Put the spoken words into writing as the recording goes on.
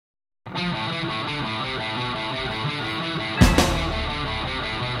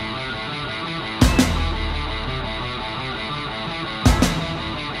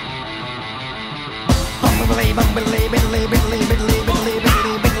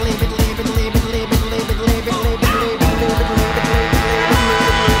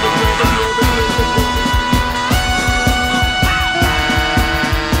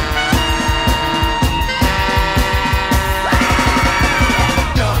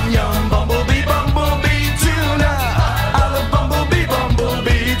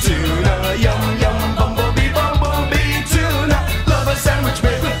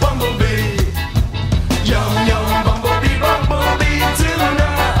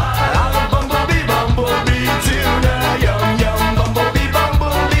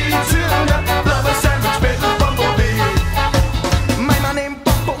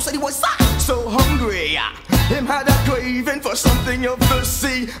Him had a craving for something of the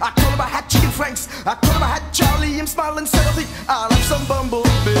sea. I told him I had chicken franks, I told him I had Charlie. Him smile and said, I think I'll have some bumblebee.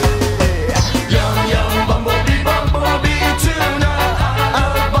 Yum yum bumblebee, bumblebee tuna.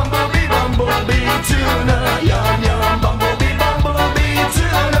 I'll have bumblebee, bumblebee tuna. Yum yum.